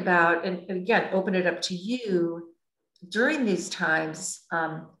of think about, and again, open it up to you during these times.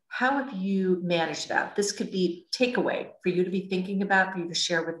 How have you managed that? This could be takeaway for you to be thinking about, for you to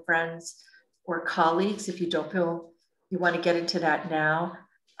share with friends or colleagues if you don't feel you want to get into that now.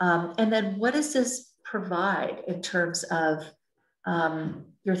 And then what does this provide in terms of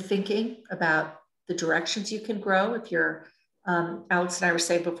your thinking about the directions you can grow? If you're, Alex and I were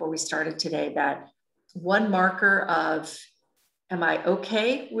saying before we started today that one marker of, am I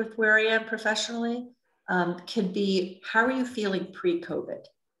okay with where I am professionally, can be, how are you feeling pre-COVID?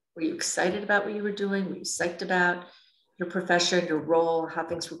 Were you excited about what you were doing? Were you psyched about your profession, your role, how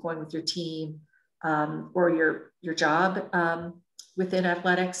things were going with your team, or your job within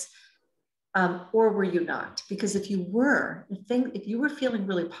athletics? Or were you not? Because if you were, if you were feeling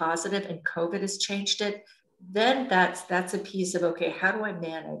really positive and COVID has changed it, then that's a piece of, okay, how do I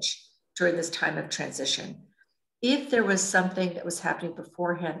manage during this time of transition? If there was something that was happening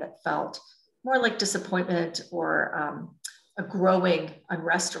beforehand that felt more like disappointment or a growing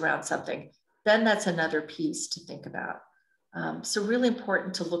unrest around something, then that's another piece to think about. So really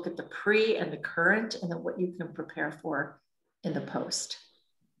important to look at the pre and the current, and then what you can prepare for in the post.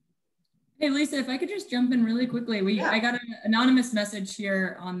 Hey, Lisa, if I could just jump in really quickly. I got an anonymous message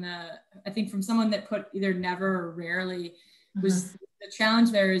here on I think from someone that put either never or rarely. Was the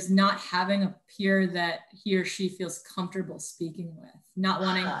challenge there is not having a peer that he or she feels comfortable speaking with, not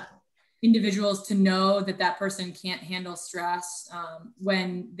wanting individuals to know that that person can't handle stress.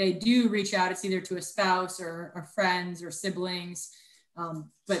 When they do reach out, it's either to a spouse or friends or siblings,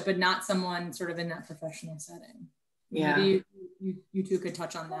 but not someone sort of in that professional setting. Yeah. Maybe you two could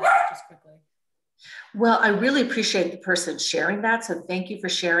touch on that just quickly. Well, I really appreciate the person sharing that. So thank you for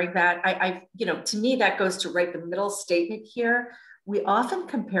sharing that. To me, that goes to right the middle statement here. We often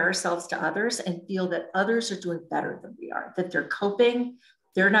compare ourselves to others and feel that others are doing better than we are, that they're coping,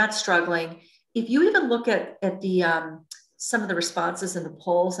 they're not struggling. If you even look at the some of the responses in the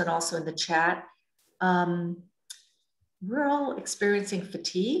polls and also in the chat, we're all experiencing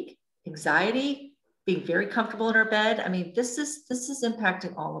fatigue, anxiety, being very comfortable in our bed. I mean, this is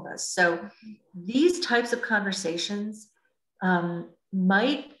impacting all of us. So these types of conversations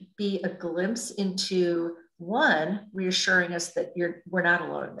might be a glimpse into, one, reassuring us that we're not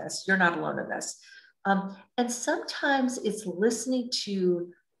alone in this. You're not alone in this. And sometimes it's listening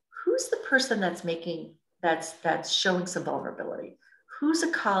to who's the person that's showing some vulnerability. Who's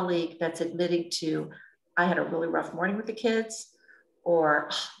a colleague that's admitting to, I had a really rough morning with the kids, or,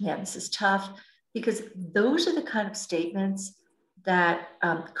 oh, man, this is tough. Because those are the kind of statements that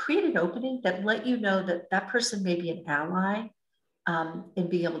create an opening that let you know that that person may be an ally in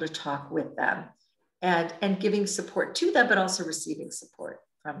being able to talk with them and giving support to them, but also receiving support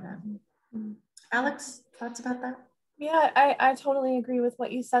from them. Mm-hmm. Alex, thoughts about that? Yeah, I totally agree with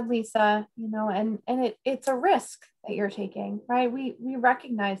what you said, Lisa, and it's a risk that you're taking, right? We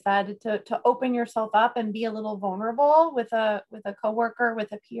recognize that to open yourself up and be a little vulnerable with a coworker,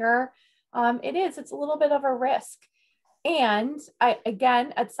 with a peer. It's a little bit of a risk. And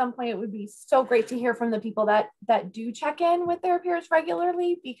again, at some point, it would be so great to hear from the people that do check in with their peers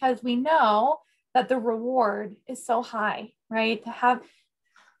regularly, because we know that the reward is so high, right? To have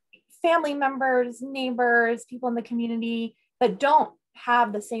family members, neighbors, people in the community that don't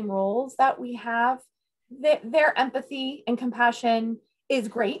have the same roles that we have, their empathy and compassion is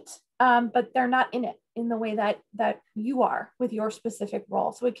great, but they're not in it in the way that you are with your specific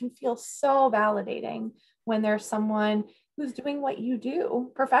role. So it can feel so validating when there's someone who's doing what you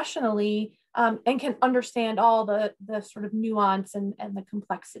do professionally, and can understand all the sort of nuance and the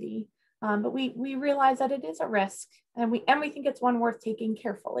complexity. But we realize that it is a risk, and we think it's one worth taking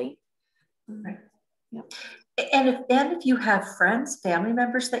carefully. Right. Yeah. And if you have friends, family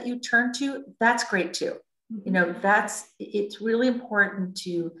members that you turn to, that's great too. You know, it's really important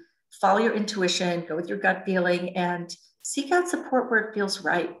to follow your intuition, go with your gut feeling, and seek out support where it feels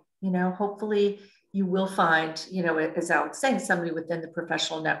right. You know, hopefully you will find, you know, as Alex saying, somebody within the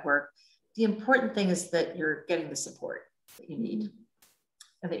professional network. The important thing is that you're getting the support that you need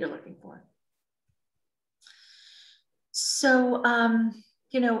and that you're looking for. So,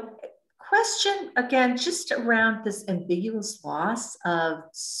 you know, question again, just around this ambiguous loss of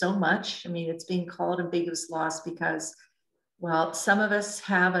so much. I mean, it's being called ambiguous loss because, well, some of us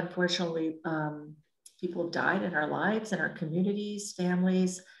have, unfortunately, people have died in our lives, in our communities,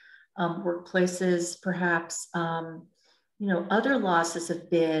 families, workplaces, perhaps. You know, other losses have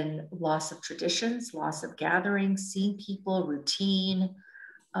been loss of traditions, loss of gatherings, seeing people, routine,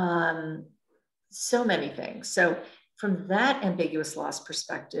 so many things. So from that ambiguous loss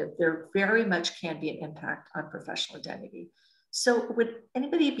perspective, there very much can be an impact on professional identity. So would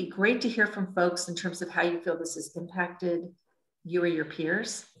anybody be great to hear from folks in terms of how you feel this has impacted you or your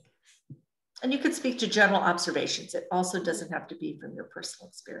peers? And you could speak to general observations. It also doesn't have to be from your personal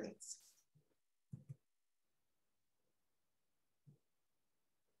experience.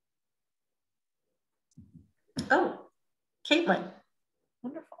 Oh, Caitlin.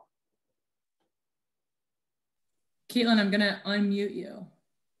 Wonderful. Caitlin, I'm going to unmute you.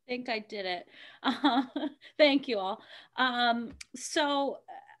 I think I did it. Thank you all. So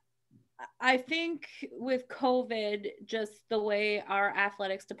I think with COVID, just the way our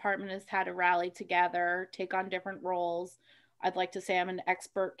athletics department has had to rally together, take on different roles. I'd like to say I'm an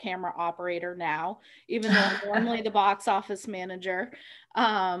expert camera operator now, even though I'm normally the box office manager.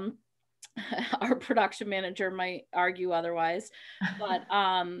 Our production manager might argue otherwise, but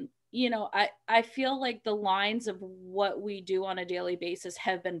you know, I feel like the lines of what we do on a daily basis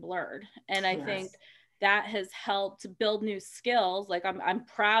have been blurred, and I think that has helped build new skills. Like I'm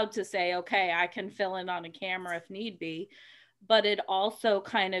proud to say, okay, I can fill in on a camera if need be, but it also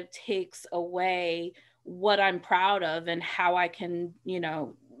kind of takes away what I'm proud of and how I can, you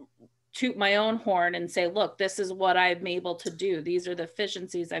know, toot my own horn and say, look, this is what I'm able to do. These are the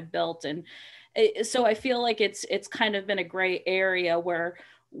efficiencies I've built. And so I feel like it's kind of been a gray area where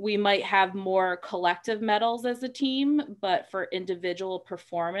we might have more collective medals as a team, but for individual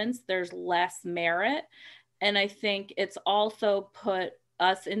performance, there's less merit. And I think it's also put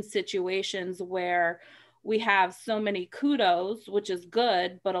us in situations where we have so many kudos, which is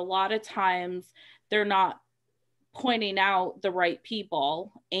good, but a lot of times they're not pointing out the right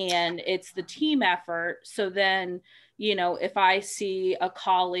people, and it's the team effort. So then, you know, if I see a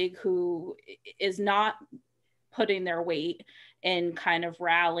colleague who is not putting their weight in kind of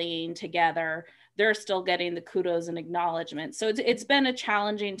rallying together, they're still getting the kudos and acknowledgement. So it's been a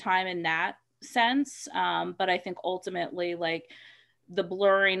challenging time in that sense. But I think ultimately, like, the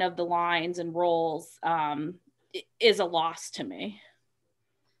blurring of the lines and roles is a loss to me.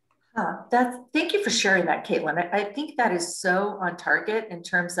 Thank you for sharing that, Caitlin. I think that is so on target in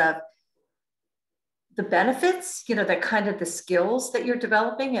terms of the benefits, you know, that kind of the skills that you're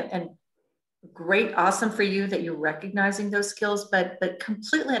developing, and great, awesome for you that you're recognizing those skills, but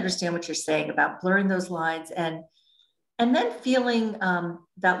completely understand what you're saying about blurring those lines and then feeling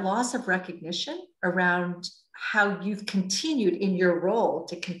that loss of recognition around how you've continued in your role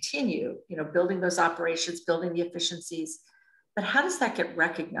to continue, you know, building those operations, building the efficiencies. But how does that get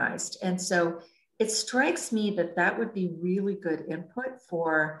recognized? And so it strikes me that that would be really good input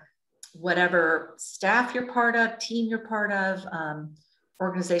for whatever staff you're part of, team you're part of,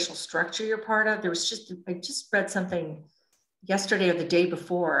 organizational structure you're part of. I just read something yesterday or the day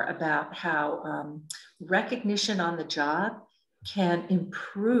before about how recognition on the job can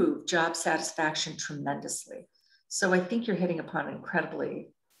improve job satisfaction tremendously. So I think you're hitting upon an incredibly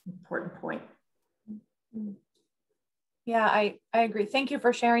important point. Yeah, I agree. Thank you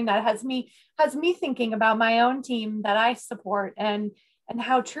for sharing that. It has me thinking about my own team that I support and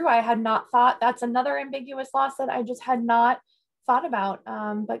how true. I had not thought. That's another ambiguous loss that I just had not thought about,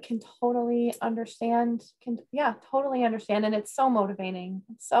 but can totally understand, totally understand. And it's so motivating.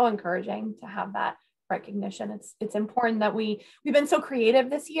 It's so encouraging to have that recognition. It's important that we've been so creative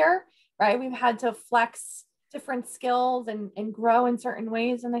this year, right? We've had to flex different skills and grow in certain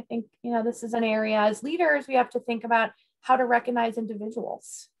ways. And I think, this is an area as leaders, we have to think about how to recognize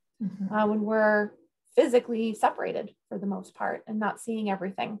individuals when we're physically separated for the most part and not seeing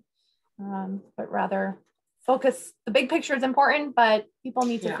everything, but rather focus. The big picture is important, but people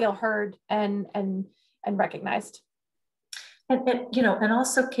need to feel heard and recognized. And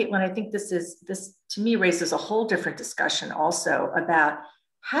also, Caitlin, I think this to me raises a whole different discussion also about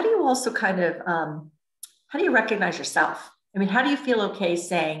how do you also how do you recognize yourself? I mean, how do you feel okay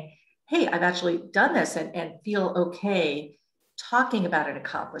saying, hey, I've actually done this and feel okay talking about an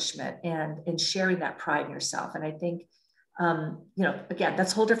accomplishment and sharing that pride in yourself? And I think, again,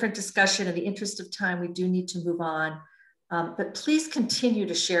 that's a whole different discussion. In the interest of time, we do need to move on. But please continue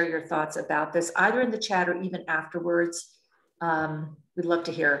to share your thoughts about this, either in the chat or even afterwards. We'd love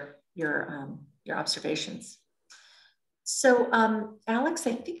to hear your observations. So, Alex,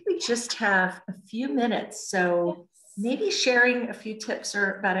 I think we just have a few minutes. So maybe sharing a few tips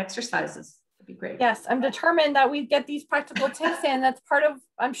about exercises would be great. Yes, I'm determined that we get these practical tips in. That's part of,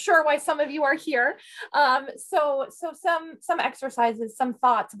 I'm sure, why some of you are here. So some exercises, some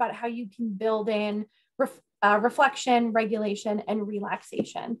thoughts about how you can build in reflection, regulation, and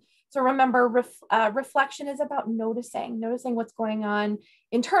relaxation. So remember, reflection is about noticing what's going on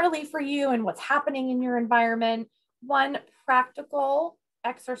internally for you and what's happening in your environment. One practical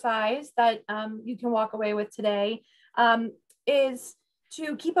exercise that you can walk away with today is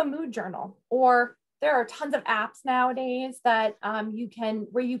to keep a mood journal, or there are tons of apps nowadays that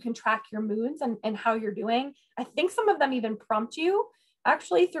where you can track your moods and how you're doing. I think some of them even prompt you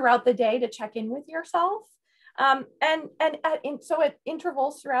actually throughout the day to check in with yourself. So at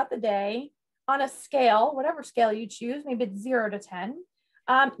intervals throughout the day on a scale, whatever scale you choose, maybe it's 0 to 10,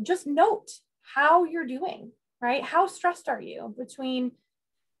 just note how you're doing, right? How stressed are you between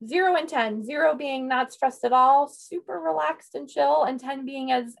 0 and 10, 0 being not stressed at all, super relaxed and chill, and 10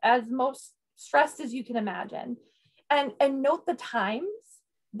 being as most stressed as you can imagine. And note the times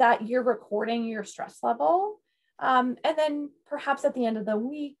that you're recording your stress level. And then perhaps at the end of the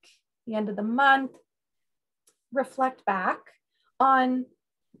week, the end of the month, reflect back on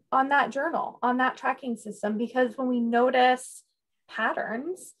that journal, on that tracking system, because when we notice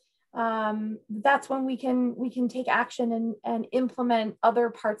patterns, that's when we can take action and implement other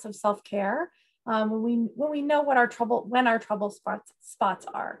parts of self-care when we know when our trouble spots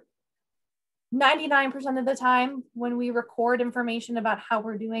are. 99% of the time, when we record information about how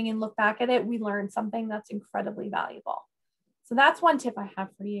we're doing and look back at it, we learn something that's incredibly valuable. So that's one tip I have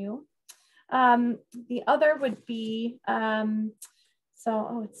for you. The other would be,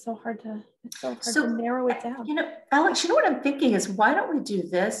 it's so hard to narrow it down. Alex, what I'm thinking is, why don't we do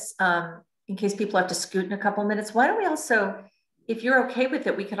this in case people have to scoot in a couple of minutes? Why don't we also, if you're okay with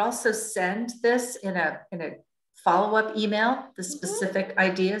it, we could also send this in a follow-up email, the specific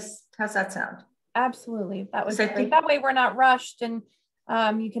ideas. How's that sound? Absolutely. That was great. That way we're not rushed, and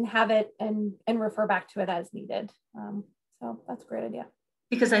you can have it and refer back to it as needed. So that's a great idea.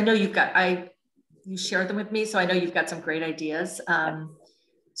 Because I know you shared them with me, so I know you've got some great ideas.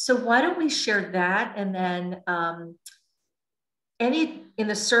 So why don't we share that, and then in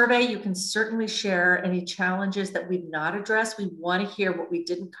the survey, you can certainly share any challenges that we've not addressed. We want to hear what we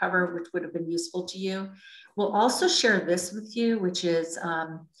didn't cover, which would have been useful to you. We'll also share this with you, which is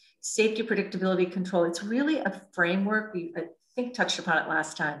safety, predictability, control. It's really a framework. I think touched upon it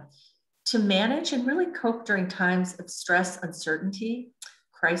last time, to manage and really cope during times of stress, uncertainty,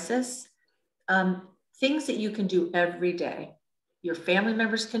 crisis, things that you can do every day. Your family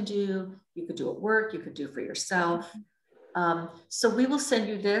members can do, you could do at work, you could do for yourself. So we will send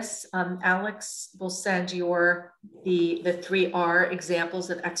you this. Alex will send the 3R examples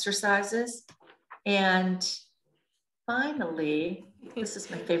of exercises. And finally, this is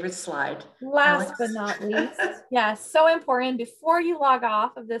my favorite slide. Last but not least, yes, so important. Before you log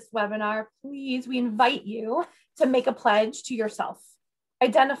off of this webinar, please, we invite you to make a pledge to yourself.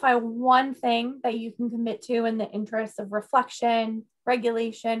 Identify one thing that you can commit to in the interest of reflection,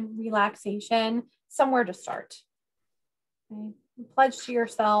 regulation, relaxation, somewhere to start. Okay. Pledge to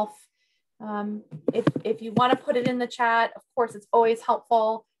yourself. If you want to put it in the chat, of course, it's always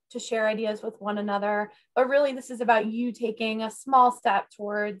helpful to share ideas with one another, but really this is about you taking a small step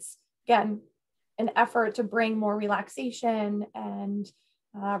towards, again, an effort to bring more relaxation and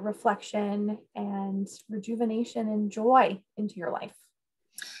reflection and rejuvenation and joy into your life.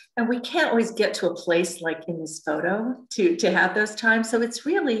 And we can't always get to a place like in this photo to have those times. So it's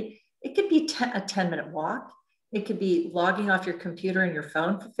really, it could be a 10-minute walk. It could be logging off your computer and your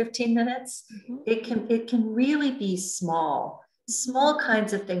phone for 15 minutes. Mm-hmm. It can really be small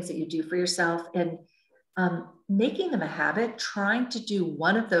kinds of things that you do for yourself, and making them a habit, trying to do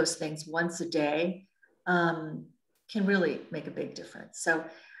one of those things once a day can really make a big difference. So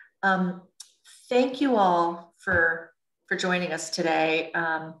thank you all for joining us today.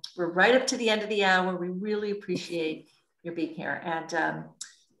 We're right up to the end of the hour. We really appreciate your being here.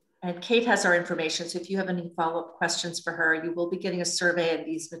 And Kate has our information. So if you have any follow-up questions for her, you will be getting a survey of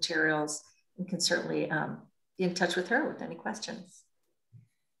these materials and can certainly be in touch with her with any questions.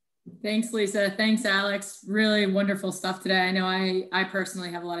 Thanks, Lisa. Thanks, Alex. Really wonderful stuff today. I know I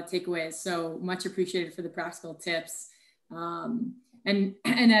personally have a lot of takeaways, so much appreciated for the practical tips. And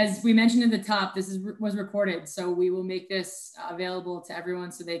as we mentioned at the top, this was recorded, so we will make this available to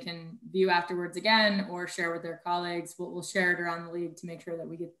everyone so they can view afterwards again or share with their colleagues. We'll share it around the league to make sure that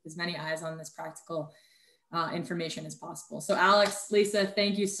we get as many eyes on this practical information as possible. So Alex, Lisa,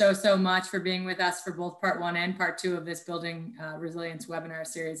 thank you so much for being with us for both part 1 and part 2 of this Building Resilience webinar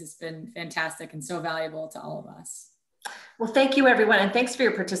series. It's been fantastic and so valuable to all of us. Well, thank you, everyone, and thanks for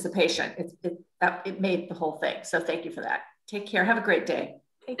your participation. It made the whole thing, so thank you for that. Take care. Have a great day.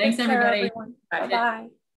 Thanks, everybody. Bye. Bye.